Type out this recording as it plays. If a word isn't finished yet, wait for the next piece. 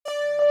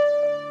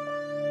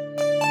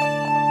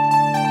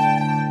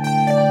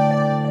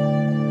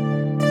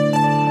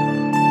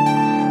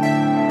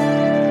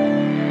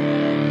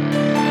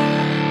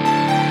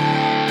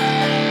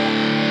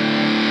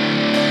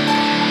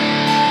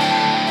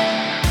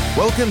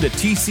Welcome to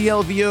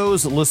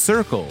TCLVO's Le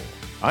Circle.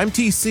 I'm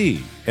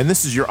TC, and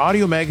this is your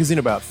audio magazine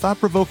about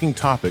thought-provoking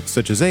topics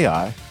such as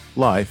AI,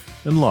 life,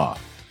 and law,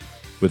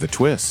 with a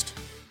twist.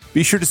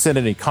 Be sure to send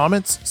any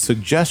comments,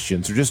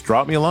 suggestions, or just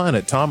drop me a line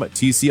at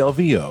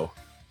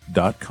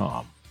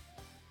tom@tclvo.com.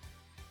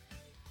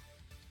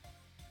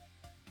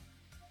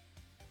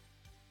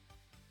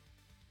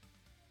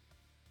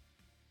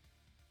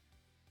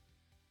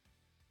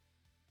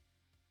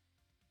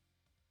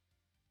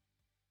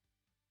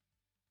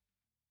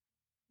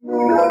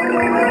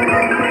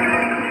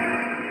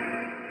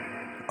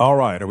 All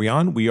right, are we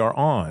on? We are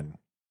on.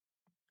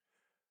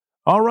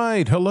 All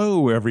right,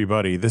 hello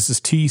everybody. This is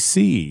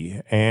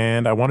TC,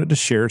 and I wanted to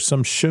share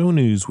some show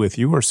news with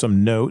you, or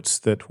some notes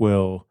that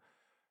will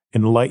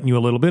enlighten you a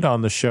little bit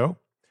on the show.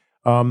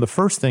 The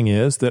first thing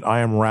is that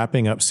I am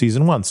wrapping up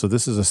season 1. So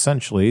this is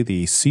essentially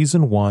the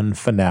season 1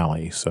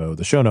 finale. So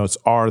the show notes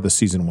are the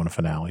season 1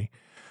 finale.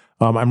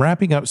 I'm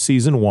wrapping up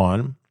season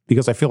 1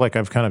 because I feel like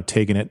I've kind of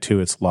taken it to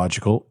its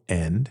logical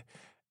end.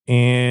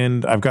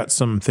 And I've got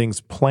some things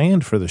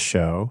planned for the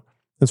show.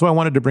 And so I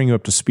wanted to bring you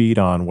up to speed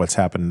on what's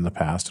happened in the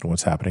past and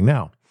what's happening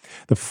now.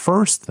 The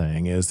first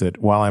thing is that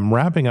while I'm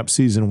wrapping up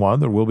season 1,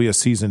 there will be a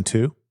season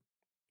 2.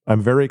 I'm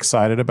very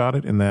excited about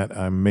it in that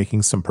I'm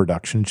making some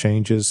production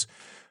changes.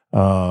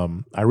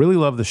 I really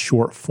love the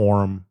short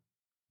form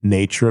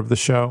nature of the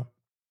show.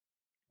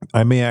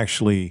 I may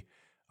actually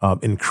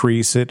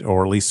increase it,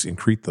 or at least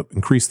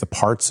increase the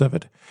parts of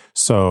it.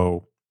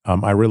 So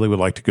I really would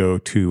like to go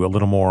to a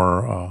little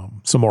more,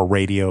 some more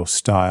radio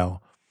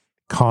style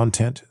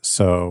content.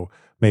 So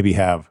maybe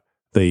have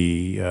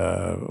the,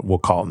 we'll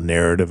call it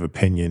narrative,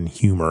 opinion,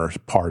 humor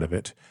part of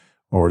it,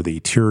 or the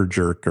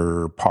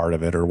tearjerker part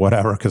of it, or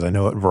whatever, because I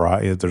know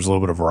there's a little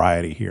bit of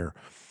variety here.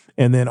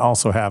 And then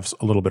also have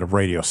a little bit of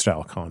radio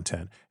style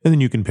content. And then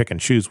you can pick and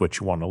choose what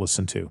you want to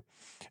listen to.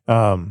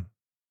 The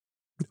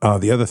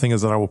other thing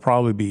is that I will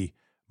probably be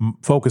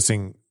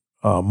focusing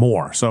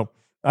more. So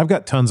I've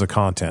got tons of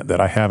content that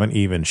I haven't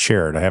even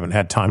shared. I haven't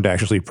had time to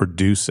actually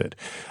produce it.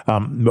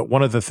 But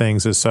one of the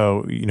things is,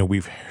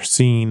 we've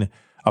seen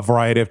a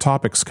variety of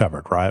topics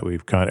covered, right?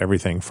 We've got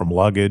everything from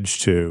luggage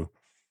to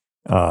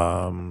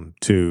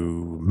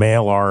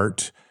mail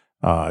art,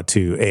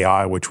 to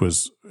AI, which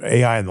was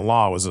AI in the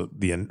law was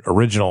the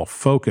original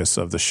focus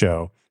of the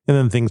show. And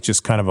then things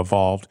just kind of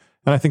evolved.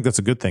 And I think that's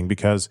a good thing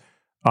because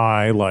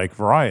I like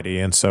variety.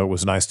 And so it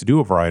was nice to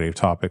do a variety of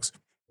topics.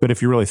 But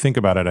if you really think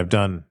about it, I've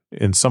done,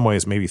 in some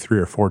ways, maybe 3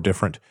 or 4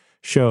 different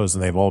shows,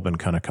 and they've all been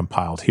kind of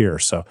compiled here.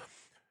 So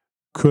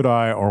could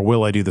I or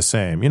will I do the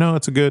same?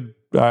 It's a good,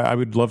 I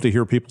would love to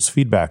hear people's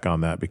feedback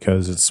on that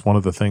because it's one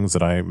of the things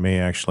that I may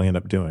actually end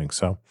up doing.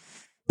 So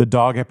the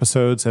dog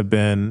episodes have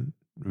been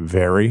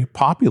very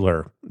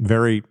popular,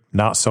 very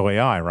not so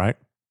AI, right?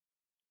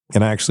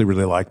 And I actually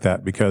really like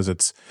that because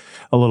it's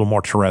a little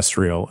more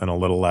terrestrial and a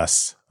little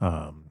less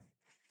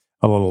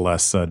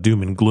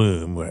doom and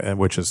gloom,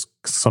 which is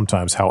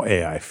sometimes how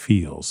AI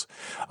feels.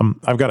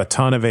 I've got a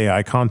ton of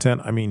AI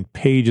content. I mean,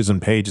 pages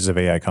and pages of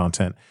AI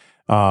content.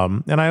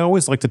 And I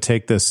always like to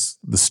take the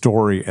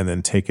story and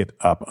then take it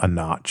up a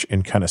notch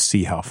and kind of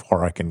see how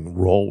far I can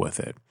roll with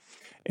it.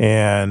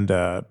 And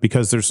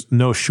because there's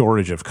no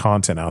shortage of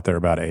content out there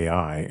about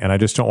AI, and I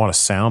just don't want to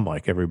sound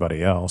like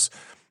everybody else.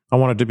 I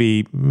want it to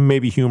be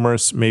maybe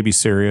humorous, maybe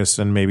serious,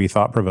 and maybe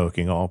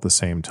thought-provoking all at the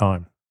same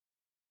time.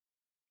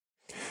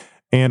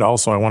 And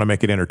also, I want to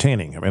make it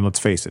entertaining. I mean, let's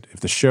face it.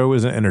 If the show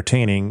isn't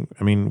entertaining,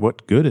 I mean,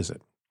 what good is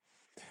it?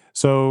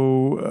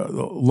 So,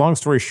 long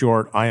story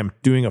short, I am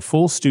doing a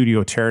full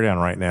studio teardown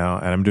right now,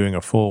 and I'm doing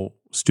a full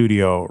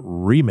studio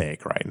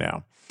remake right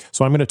now.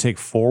 So I'm going to take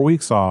 4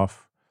 weeks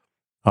off.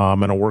 I'm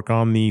going to work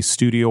on the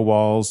studio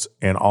walls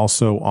and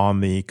also on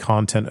the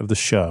content of the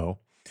show.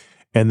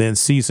 And then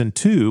season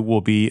 2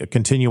 will be a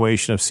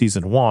continuation of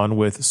season 1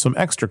 with some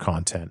extra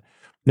content.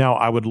 Now,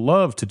 I would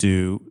love to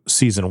do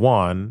season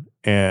 1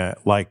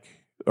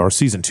 or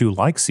season 2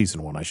 like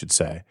season 1, I should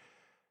say,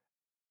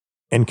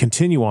 and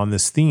continue on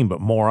this theme,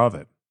 but more of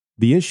it.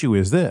 The issue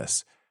is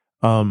this.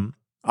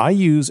 I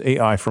use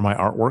AI for my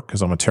artwork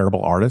because I'm a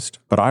terrible artist,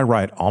 but I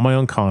write all my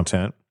own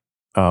content.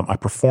 I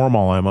perform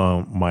all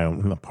my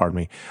own.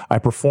 I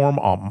perform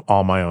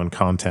all my own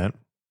content,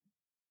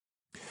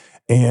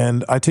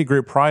 and I take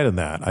great pride in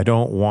that. I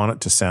don't want it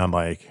to sound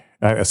like.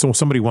 So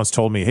somebody once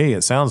told me, "Hey,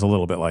 it sounds a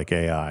little bit like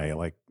AI.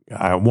 Like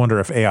I wonder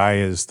if AI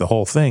is the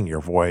whole thing, your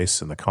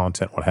voice and the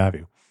content, what have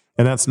you."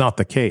 And that's not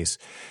the case.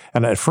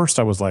 And at first,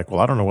 I was like,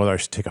 "Well, I don't know whether I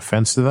should take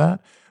offense to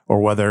that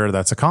or whether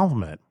that's a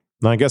compliment."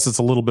 And I guess it's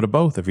a little bit of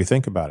both if you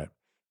think about it.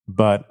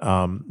 But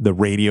the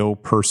radio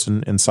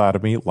person inside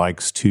of me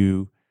likes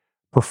to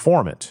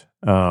perform it.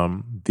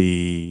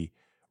 The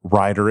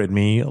writer in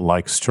me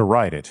likes to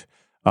write it.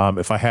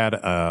 If I had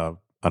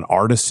an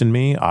artist in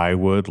me, I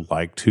would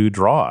like to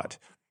draw it.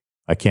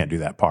 I can't do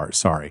that part,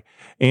 sorry.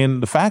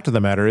 And the fact of the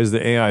matter is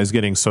that AI is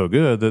getting so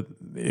good that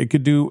it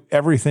could do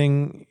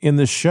everything in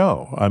this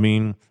show. I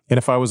mean, and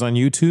if I was on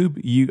YouTube,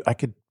 I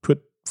could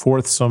put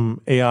forth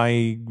some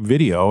AI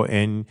video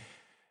and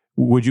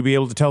Would you be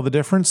able to tell the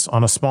difference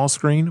on a small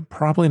screen?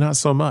 Probably not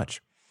so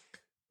much.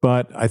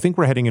 But I think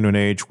we're heading into an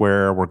age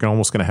where we're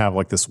almost going to have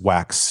like this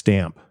wax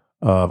stamp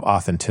of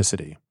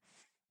authenticity,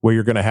 where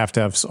you're going to have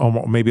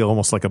maybe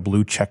almost like a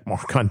blue check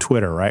mark on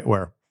Twitter, right?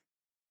 Where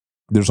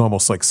there's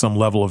almost like some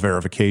level of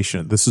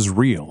verification. This is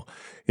real.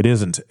 It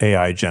isn't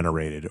AI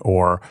generated,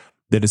 or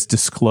that it's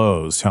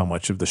disclosed how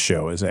much of the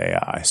show is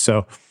AI.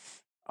 So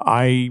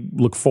I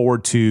look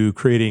forward to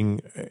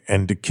creating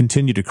and to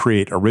continue to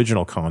create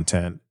original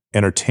content,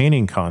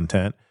 entertaining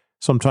content.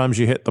 Sometimes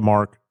you hit the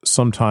mark,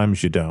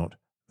 sometimes you don't.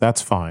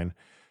 That's fine.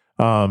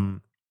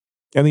 And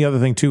the other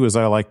thing too is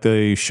I like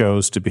the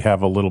shows to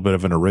have a little bit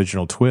of an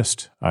original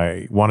twist.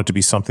 I want it to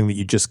be something that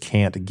you just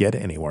can't get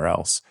anywhere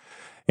else.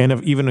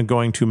 And even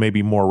going to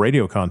maybe more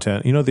radio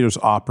content, there's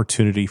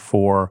opportunity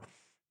for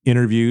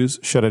interviews.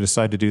 Should I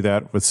decide to do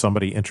that with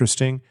somebody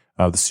interesting?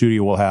 The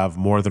studio will have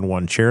more than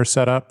one chair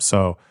set up,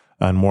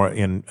 and more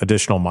in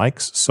additional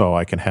mics, so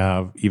I can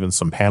have even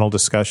some panel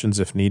discussions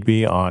if need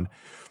be on.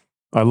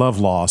 I love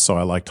law, so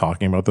I like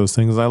talking about those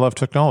things. I love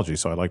technology,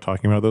 so I like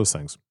talking about those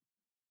things.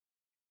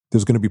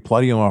 There's going to be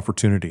plenty of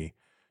opportunity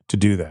to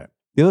do that.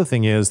 The other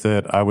thing is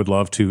that I would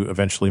love to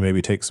eventually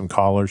maybe take some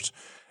callers,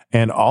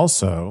 and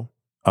also,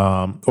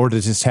 or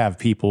to just have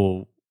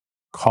people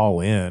call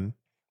in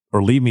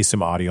or leave me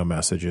some audio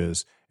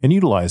messages and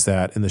utilize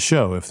that in the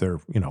show if they're,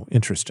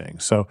 interesting.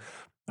 So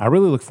I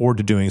really look forward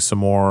to doing some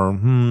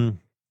more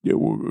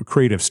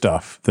creative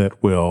stuff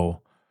that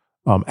will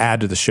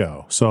add to the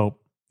show. So,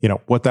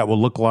 what that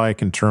will look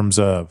like in terms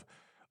of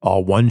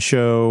one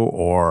show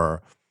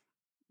or,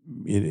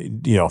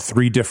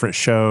 3 different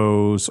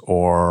shows,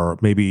 or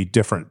maybe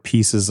different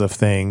pieces of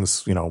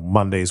things,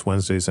 Mondays,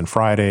 Wednesdays, and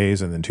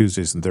Fridays, and then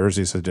Tuesdays and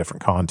Thursdays of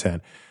different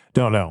content.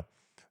 Don't know.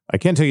 I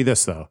can tell you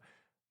this, though.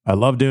 I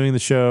love doing the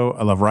show.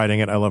 I love writing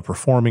it. I love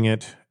performing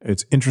it.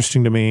 It's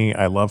interesting to me.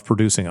 I love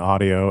producing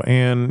audio.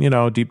 And,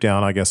 deep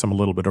down, I guess I'm a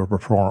little bit of a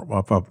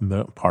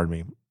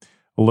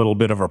little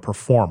bit of a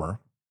performer.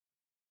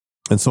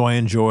 And so I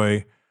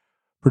enjoy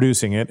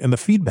producing it. And the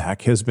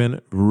feedback has been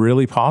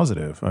really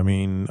positive. I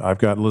mean, I've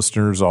got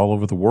listeners all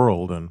over the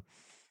world. And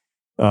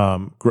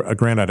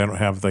granted, I don't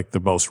have like the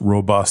most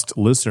robust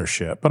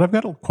listenership, but I've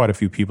got quite a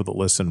few people that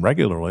listen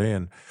regularly.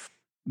 And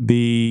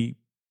the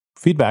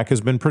feedback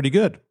has been pretty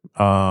good.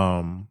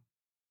 Beyond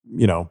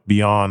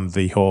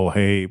the whole,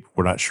 hey,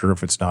 we're not sure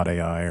if it's not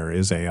AI or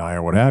is AI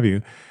or what have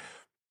you.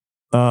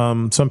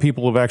 Some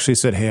people have actually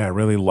said, hey, I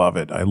really love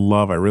it. I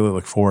really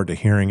look forward to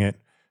hearing it.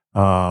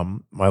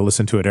 I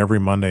listen to it every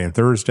Monday and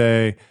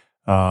Thursday,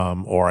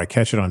 or I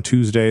catch it on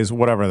Tuesdays,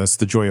 whatever. That's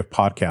the joy of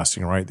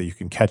podcasting, right? That you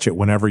can catch it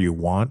whenever you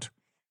want.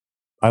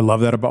 I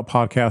love that about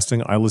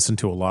podcasting. I listen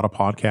to a lot of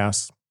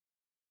podcasts.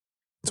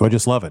 So I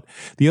just love it.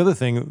 The other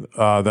thing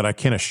that I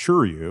can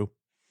assure you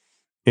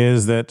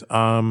is that,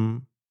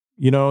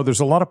 there's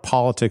a lot of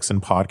politics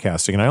in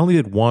podcasting. And I only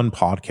did one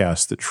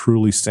podcast that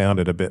truly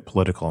sounded a bit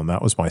political, and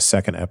that was my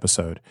second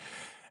episode.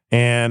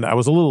 And I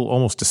was a little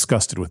almost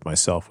disgusted with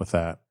myself with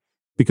that,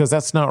 because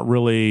that's not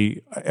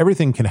really,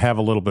 everything can have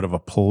a little bit of a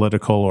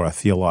political or a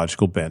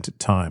theological bent at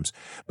times,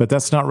 but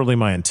that's not really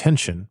my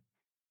intention.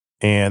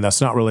 And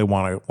that's not really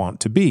what I want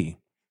to be.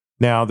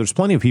 Now, there's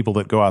plenty of people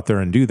that go out there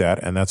and do that,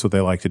 and that's what they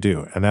like to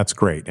do. And that's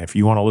great. If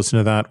you want to listen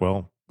to that,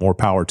 well, more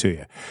power to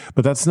you.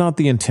 But that's not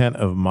the intent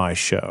of my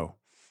show.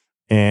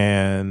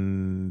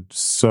 And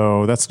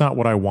so that's not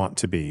what I want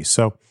to be.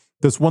 So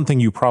there's one thing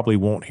you probably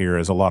won't hear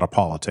is a lot of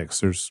politics.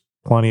 There's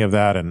plenty of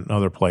that in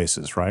other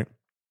places, right?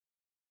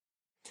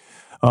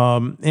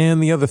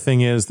 And the other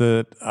thing is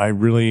that I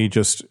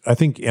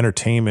think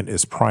entertainment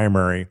is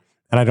primary,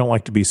 and I don't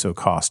like to be so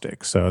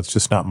caustic. So it's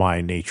just not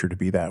my nature to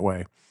be that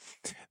way.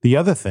 The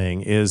other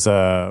thing is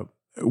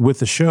with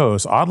the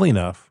shows, oddly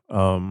enough,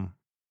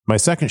 my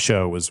second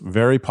show was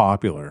very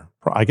popular,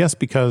 I guess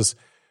because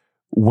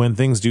when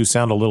things do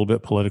sound a little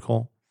bit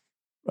political,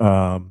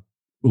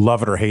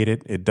 love it or hate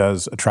it, it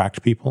does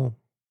attract people.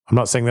 I'm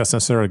not saying that's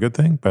necessarily a good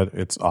thing, but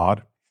it's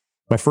odd.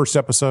 My first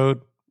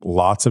episode,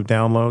 lots of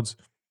downloads.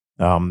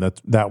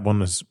 That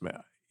one is,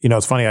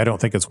 it's funny. I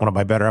don't think it's one of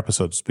my better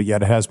episodes, but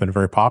yet it has been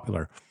very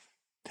popular.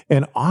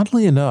 And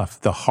oddly enough,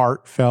 the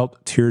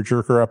heartfelt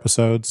tearjerker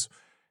episodes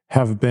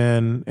have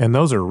been, and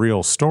those are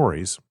real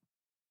stories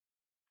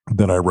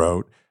that I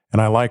wrote,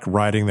 and I like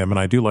writing them, and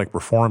I do like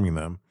performing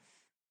them,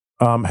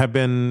 have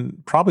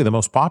been probably the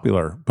most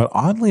popular. But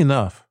oddly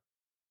enough,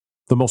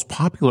 the most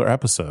popular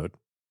episode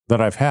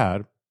that I've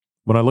had,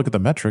 when I look at the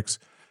metrics,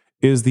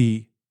 is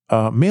the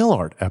mail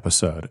art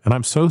episode. And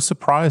I'm so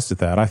surprised at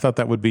that. I thought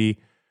that would be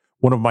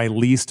one of my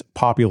least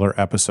popular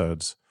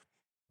episodes.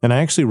 And I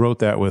actually wrote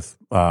that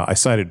I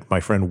cited my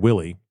friend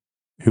Willie,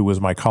 who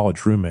was my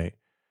college roommate.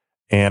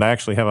 And I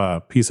actually have a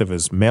piece of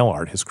his mail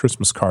art, his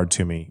Christmas card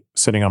to me,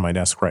 sitting on my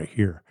desk right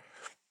here.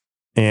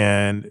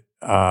 And,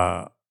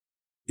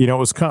 it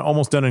was kind of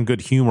almost done in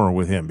good humor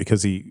with him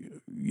because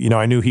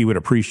I knew he would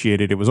appreciate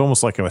it. It was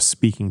almost like I was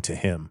speaking to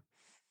him.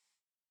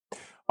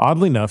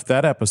 Oddly enough,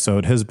 that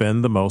episode has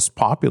been the most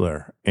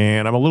popular.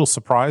 And I'm a little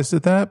surprised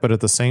at that. But at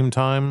the same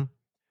time,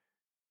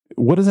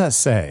 what does that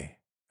say?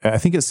 I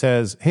think it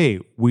says, hey,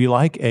 we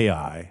like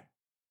AI.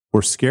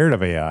 We're scared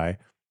of AI.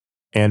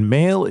 And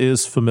mail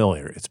is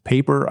familiar. It's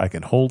paper. I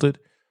can hold it.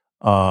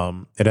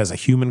 It has a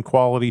human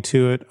quality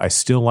to it. I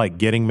still like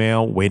getting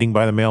mail, waiting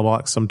by the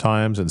mailbox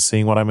sometimes and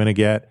seeing what I'm going to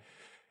get.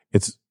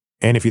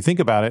 And if you think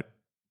about it,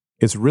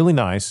 it's really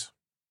nice.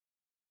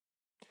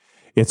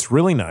 It's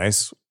really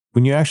nice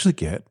when you actually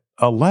get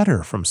a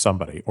letter from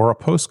somebody or a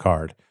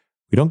postcard.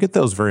 We don't get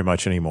those very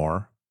much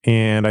anymore.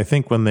 And I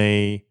think when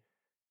they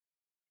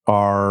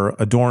are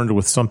adorned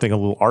with something a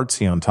little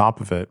artsy on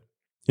top of it,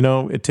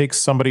 it takes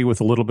somebody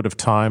with a little bit of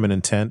time and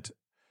intent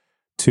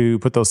to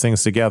put those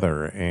things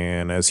together.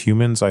 And as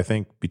humans, I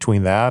think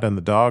between that and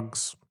the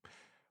dogs,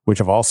 which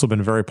have also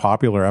been very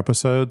popular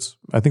episodes,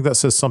 I think that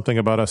says something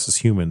about us as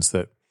humans,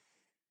 that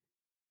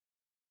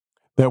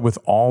with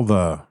all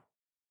the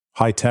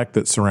high tech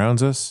that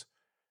surrounds us,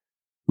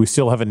 we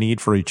still have a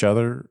need for each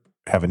other,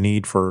 have a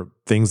need for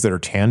things that are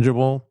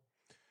tangible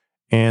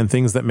and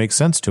things that make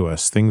sense to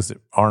us, things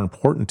that are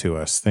important to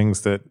us,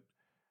 things that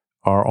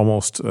are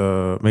almost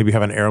maybe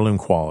have an heirloom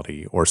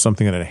quality or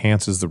something that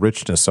enhances the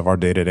richness of our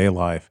day-to-day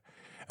life,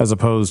 as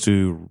opposed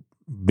to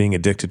being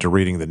addicted to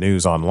reading the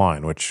news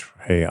online, which,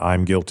 hey,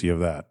 I'm guilty of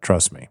that.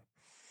 Trust me.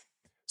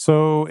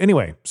 So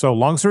anyway,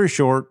 long story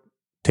short,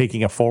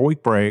 taking a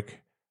 4-week break.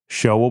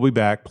 Show will be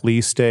back.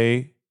 Please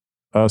stay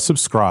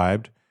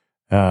subscribed.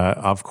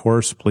 Of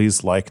course,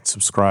 please like and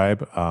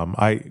subscribe.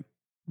 I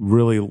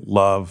really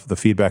love the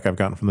feedback I've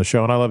gotten from the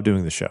show, and I love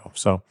doing the show.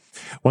 So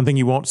one thing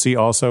you won't see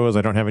also is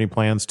I don't have any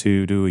plans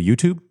to do a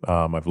YouTube.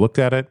 I've looked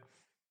at it.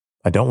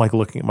 I don't like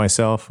looking at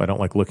myself. I don't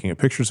like looking at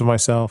pictures of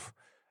myself.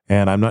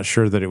 And I'm not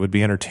sure that it would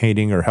be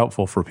entertaining or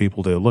helpful for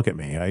people to look at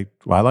me. I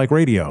like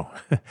radio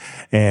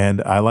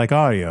and I like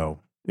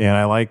audio, and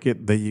I like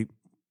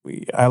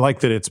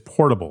that it's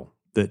portable,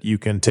 that you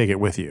can take it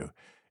with you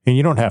and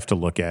you don't have to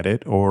look at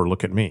it or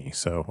look at me.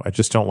 So I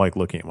just don't like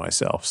looking at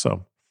myself.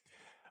 So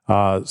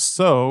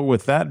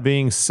with that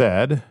being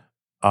said,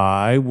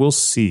 I will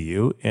see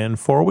you in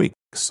 4 weeks.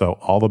 So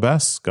all the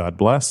best, God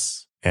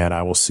bless. And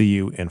I will see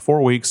you in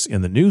 4 weeks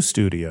in the new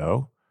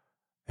studio.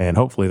 And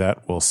hopefully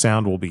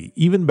sound will be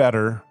even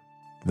better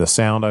than the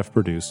sound I've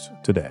produced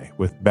today,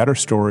 with better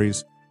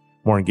stories,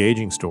 more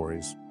engaging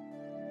stories,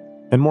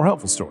 and more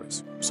helpful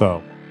stories.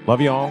 So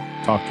love you all.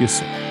 Talk to you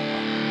soon.